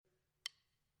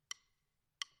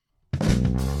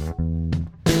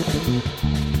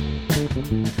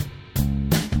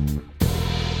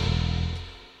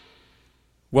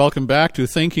Welcome back to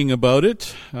Thinking About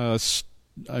It.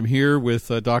 I'm here with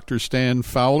Dr. Stan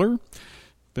Fowler.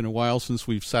 Been a while since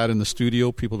we've sat in the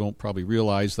studio. People don't probably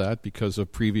realize that because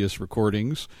of previous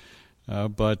recordings.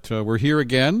 But we're here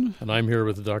again. And I'm here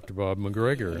with Dr. Bob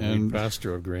McGregor, lead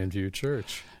pastor of Grandview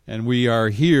Church. And we are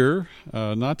here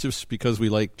not just because we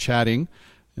like chatting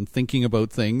and thinking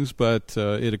about things, but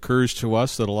it occurs to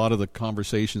us that a lot of the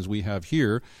conversations we have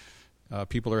here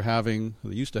people are having,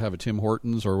 they used to have at Tim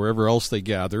Hortons or wherever else they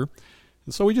gather.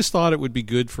 And so we just thought it would be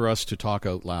good for us to talk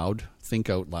out loud, think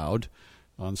out loud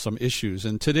on some issues.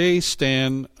 And today,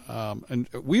 Stan, and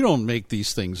we don't make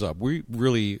these things up. We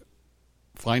really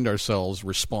find ourselves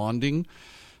responding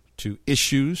to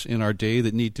issues in our day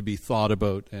that need to be thought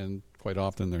about, and quite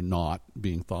often they're not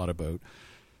being thought about.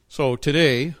 So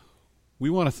today, we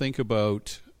want to think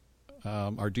about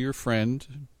our dear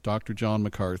friend, Dr. John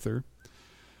MacArthur,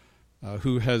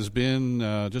 who has been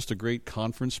just a great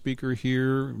conference speaker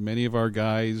here. Many of our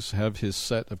guys have his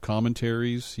set of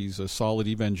commentaries. He's a solid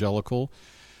evangelical.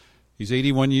 He's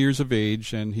 81 years of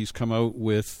age, and he's come out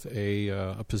with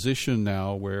a position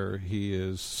now where he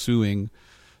is suing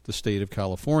the state of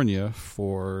California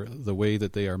for the way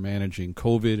that they are managing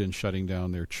COVID and shutting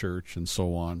down their church and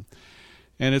so on.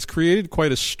 And it's created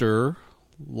quite a stir.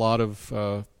 A lot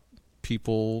of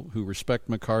people who respect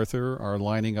MacArthur are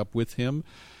lining up with him.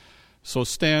 So,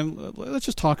 Stan, let's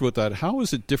just talk about that. How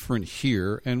is it different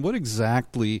here, and what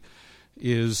exactly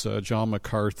is John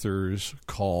MacArthur's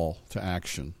call to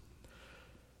action?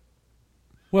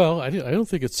 Well, I don't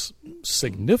think it's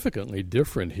significantly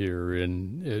different here.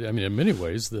 In many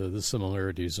ways, the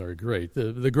similarities are great.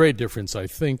 The great difference, I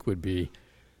think, would be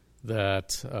that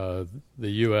the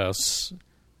U.S.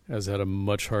 has had a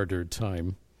much harder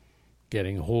time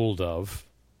getting hold of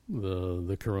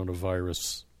the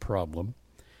coronavirus problem.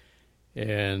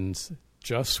 And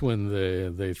just when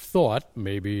they thought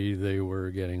maybe they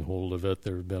were getting hold of it,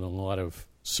 there have been a lot of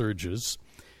surges.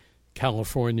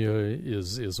 California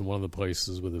is one of the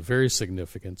places with a very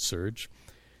significant surge.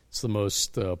 It's the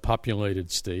most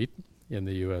populated state in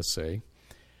the USA.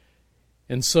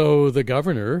 And so the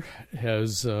governor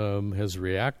has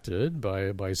reacted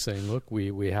by saying, look,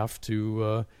 we have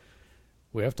to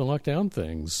lock down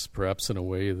things, perhaps in a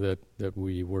way that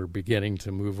we were beginning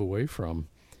to move away from.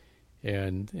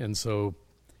 And so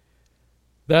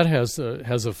that has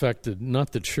affected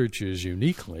not the churches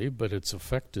uniquely, but it's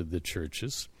affected the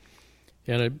churches.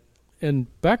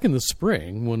 And back in the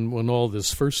spring, when all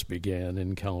this first began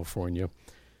in California,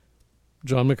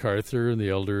 John MacArthur and the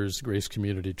elders, Grace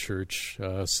Community Church,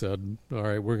 said, all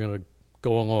right, we're going to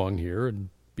go along here and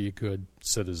be good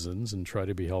citizens and try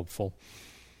to be helpful.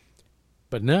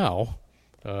 But now,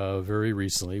 very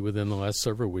recently, within the last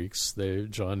several weeks,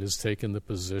 John has taken the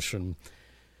position,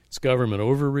 it's government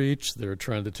overreach. They're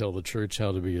trying to tell the church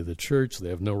how to be the church. They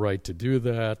have no right to do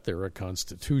that. There are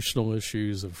constitutional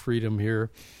issues of freedom here.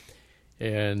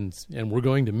 And we're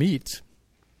going to meet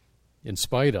in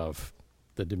spite of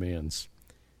the demands.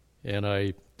 And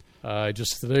I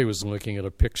just today was looking at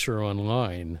a picture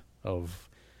online of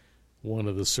one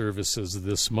of the services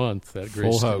this month at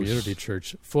Grace Community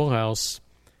Church. Full house.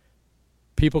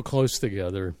 People close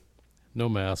together, no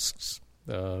masks.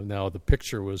 Now, the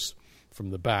picture was from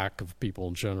the back of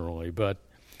people generally, but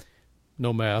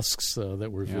no masks that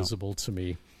were visible to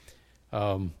me.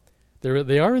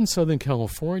 They are in Southern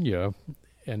California,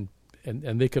 and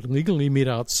they could legally meet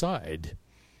outside,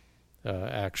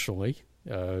 actually,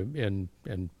 and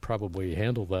probably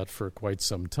handle that for quite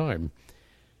some time.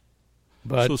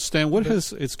 But so, Stan,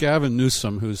 it's Gavin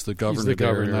Newsom who's the governor, he's the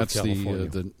governor there, and that's of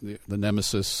California. the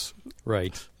nemesis,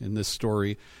 right, in this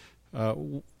story.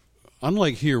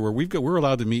 Unlike here, where we're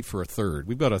allowed to meet for a third,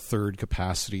 we've got a third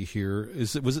capacity here.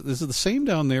 Is it the same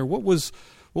down there? What was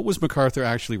MacArthur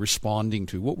actually responding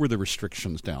to? What were the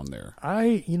restrictions down there?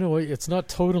 It's not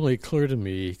totally clear to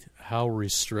me how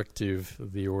restrictive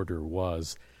the order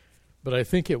was, but I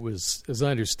think it was, as I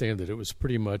understand it, it was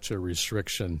pretty much a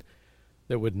restriction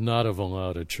that would not have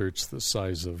allowed a church the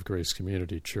size of Grace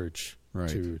Community Church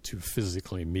to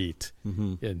physically meet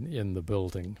in the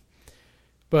building.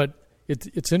 But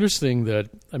it's interesting that,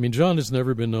 John has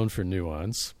never been known for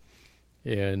nuance,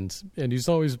 and he's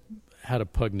always had a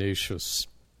pugnacious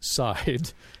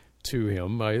side to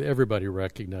him. Everybody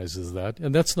recognizes that,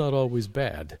 and that's not always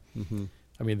bad. Mm-hmm.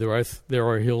 There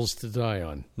are hills to die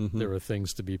on. Mm-hmm. There are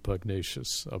things to be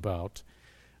pugnacious about.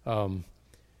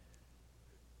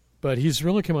 But he's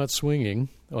really come out swinging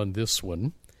on this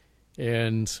one,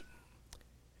 and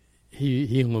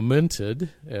he lamented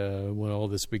when all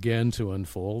this began to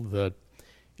unfold that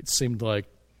it seemed like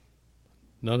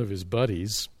none of his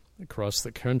buddies across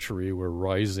the country were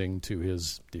rising to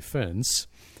his defense.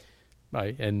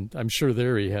 And I'm sure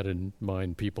there he had in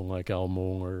mind people like Al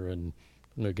Mohler and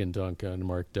Ligon Duncan and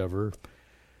Mark Dever.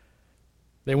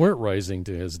 They weren't rising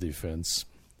to his defense.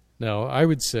 Now, I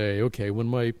would say, okay, when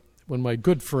my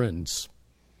good friends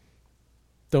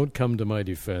don't come to my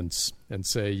defense and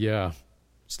say, yeah,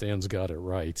 Stan's got it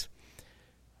right,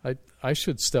 I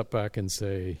should step back and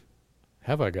say,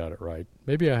 have I got it right?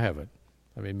 Maybe I haven't.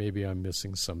 I mean, maybe I'm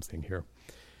missing something here.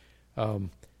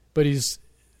 But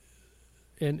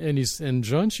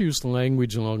John's used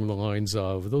language along the lines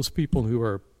of those people who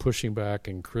are pushing back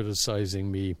and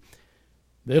criticizing me,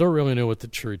 they don't really know what the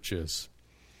church is.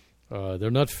 They're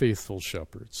not faithful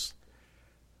shepherds.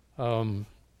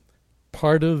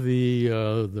 Part of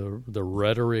the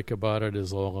rhetoric about it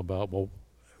is all about, well,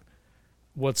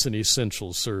 what's an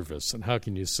essential service, and how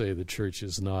can you say the church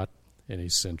is not an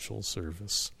essential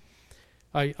service?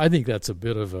 I think that's a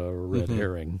bit of a red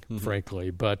herring,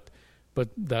 frankly, but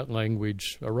that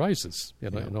language arises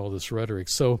in all this rhetoric.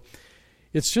 So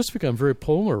it's just become very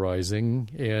polarizing,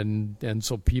 and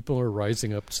so people are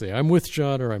rising up to say, I'm with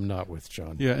John or I'm not with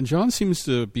John. Yeah, and John seems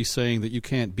to be saying that you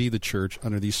can't be the church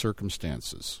under these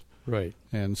circumstances. Right.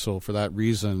 And so for that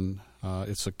reason,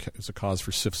 it's a cause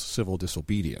for civil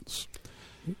disobedience.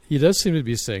 He does seem to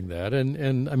be saying that,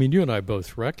 and I mean, you and I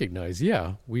both recognize,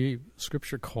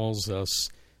 Scripture calls us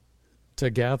to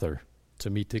gather,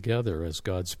 to meet together as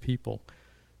God's people,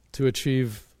 to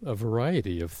achieve a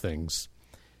variety of things.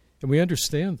 And we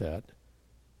understand that,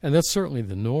 and that's certainly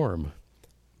the norm.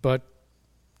 But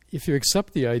if you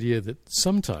accept the idea that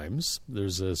sometimes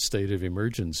there's a state of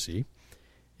emergency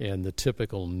and the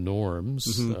typical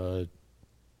norms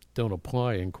don't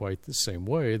apply in quite the same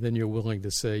way, then you're willing to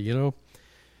say,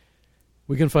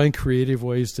 we can find creative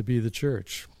ways to be the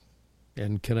church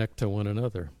and connect to one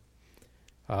another.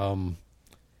 So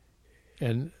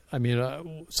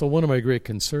one of my great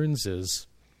concerns is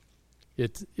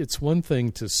it's one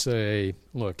thing to say,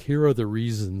 look, here are the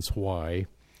reasons why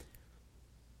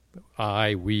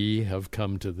we have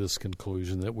come to this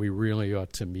conclusion that we really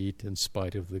ought to meet in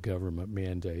spite of the government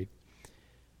mandate.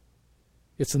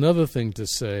 It's another thing to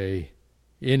say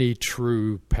any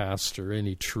true pastor,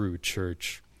 any true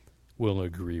church will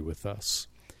agree with us.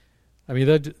 I mean,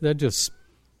 that just,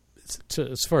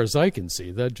 as far as I can see,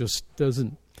 that just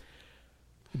doesn't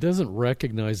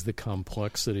recognize the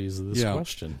complexities of this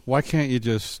question. Why can't you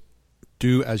just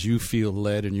do as you feel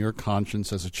led in your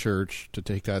conscience as a church to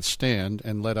take that stand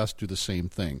and let us do the same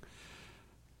thing?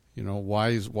 Why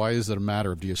is it a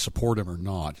matter of do you support him or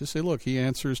not? Just say, look, he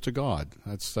answers to God.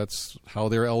 That's how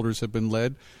their elders have been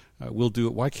led. We'll do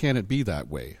it. Why can't it be that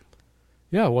way?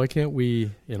 Yeah, why can't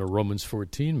we, in a Romans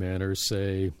 14 manner,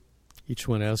 say each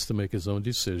one has to make his own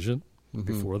decision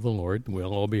before the Lord.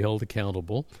 We'll all be held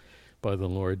accountable by the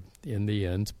Lord in the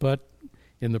end. But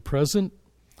in the present,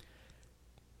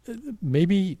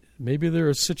 maybe there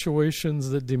are situations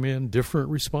that demand different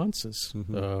responses.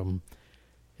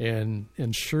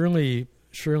 And surely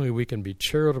we can be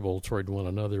charitable toward one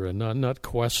another and not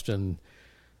question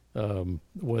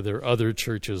whether other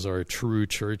churches are true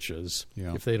churches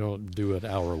if they don't do it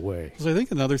our way. Because I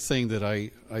think another thing that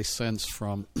I sense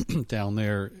from down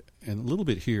there and a little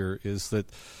bit here is that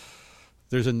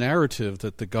there's a narrative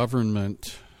that the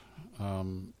government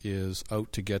is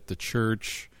out to get the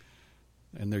church,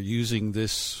 and they're using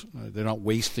this, they're not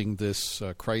wasting this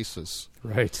crisis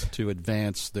to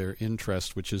advance their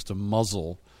interest, which is to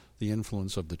muzzle the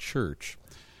influence of the church.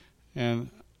 And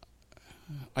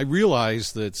I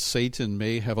realize that Satan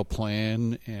may have a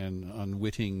plan, and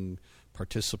unwitting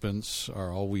participants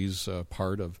are always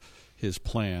part of his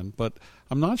plan. But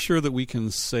I'm not sure that we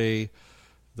can say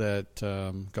that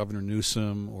Governor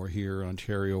Newsom or here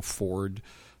Ontario Ford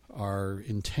are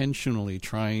intentionally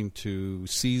trying to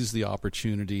seize the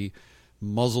opportunity,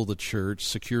 muzzle the church,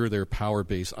 secure their power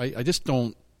base. I just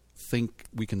don't think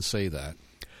we can say that.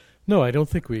 No, I don't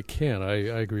think we can. I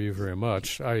agree very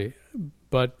much.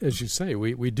 But as you say,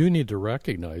 we do need to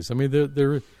recognize. I mean,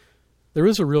 there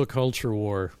is a real culture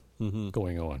war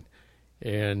going on,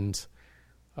 and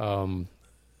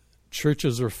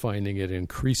churches are finding it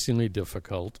increasingly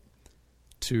difficult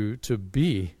to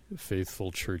be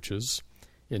faithful churches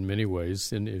in many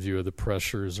ways in view of the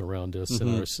pressures around us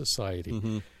in our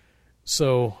society.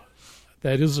 So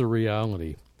that is a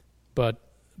reality, but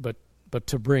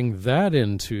to bring that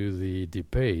into the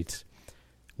debate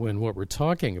when what we're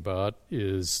talking about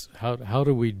is how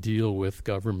do we deal with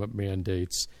government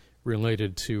mandates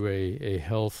related to a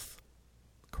health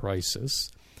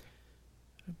crisis,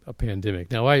 a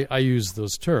pandemic. Now, I use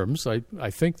those terms. I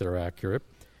think they're accurate,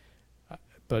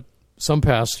 but some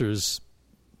pastors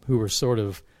who were sort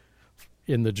of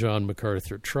in the John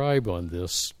MacArthur tribe on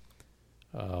this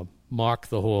mock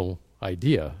the whole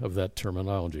idea of that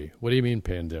terminology. What do you mean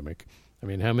pandemic? I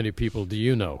mean, how many people do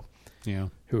you know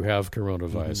who have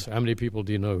coronavirus? How many people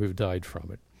do you know who've died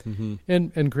from it?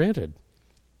 And granted,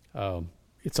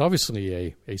 it's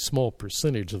obviously a small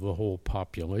percentage of the whole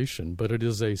population, but it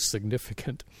is a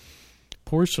significant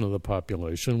portion of the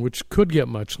population, which could get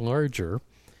much larger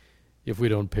if we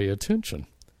don't pay attention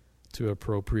to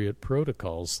appropriate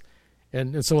protocols.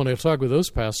 And so when I talk with those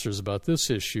pastors about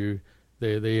this issue,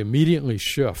 they immediately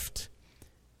shift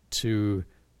to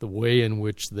the way in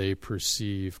which they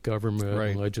perceive government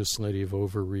and legislative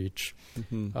overreach,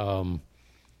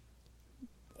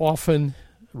 often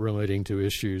relating to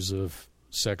issues of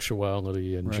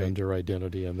sexuality and gender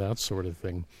identity and that sort of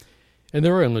thing. And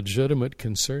there are legitimate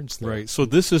concerns there. Right. So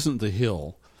this isn't the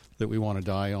hill that we want to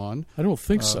die on. I don't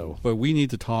think so. But we need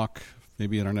to talk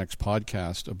maybe in our next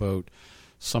podcast about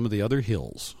some of the other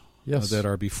hills that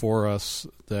are before us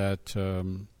that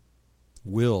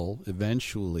will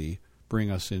eventually bring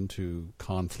us into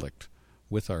conflict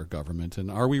with our government.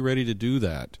 And are we ready to do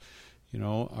that?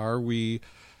 Are we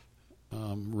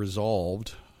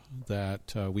resolved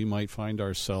that we might find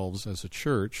ourselves as a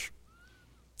church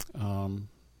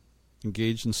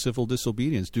engaged in civil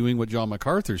disobedience, doing what John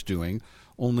MacArthur's doing,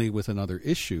 only with another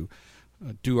issue?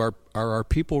 Are our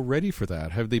people ready for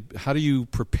that? How do you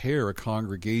prepare a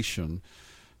congregation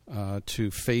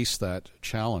to face that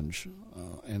challenge?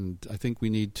 And I think we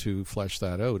need to flesh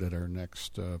that out at our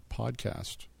next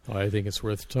podcast. I think it's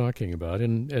worth talking about,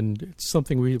 and it's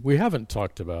something we haven't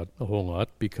talked about a whole lot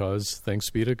because, thanks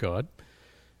be to God,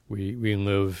 we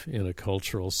live in a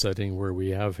cultural setting where we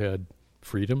have had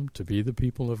freedom to be the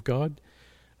people of God.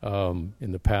 In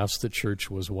the past, the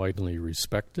church was widely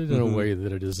respected in a way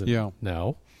that it isn't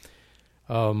now.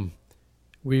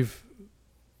 We've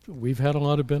had a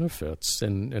lot of benefits,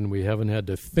 and we haven't had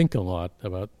to think a lot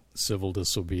about civil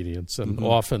disobedience. And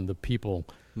often the people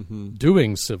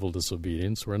doing civil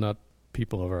disobedience were not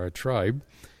people of our tribe,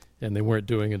 and they weren't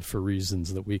doing it for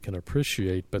reasons that we can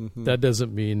appreciate. But that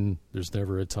doesn't mean there's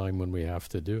never a time when we have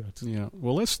to do it. Yeah.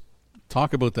 Well, let's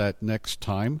talk about that next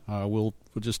time. We'll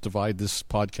just divide this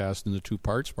podcast into two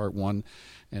parts, part 1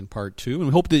 and part 2. And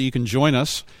we hope that you can join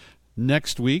us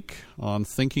next week on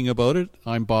Thinking About It.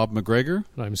 I'm Bob McGregor.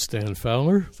 I'm Stan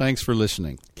Fowler. Thanks for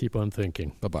listening. Keep on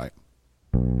thinking. Bye-bye.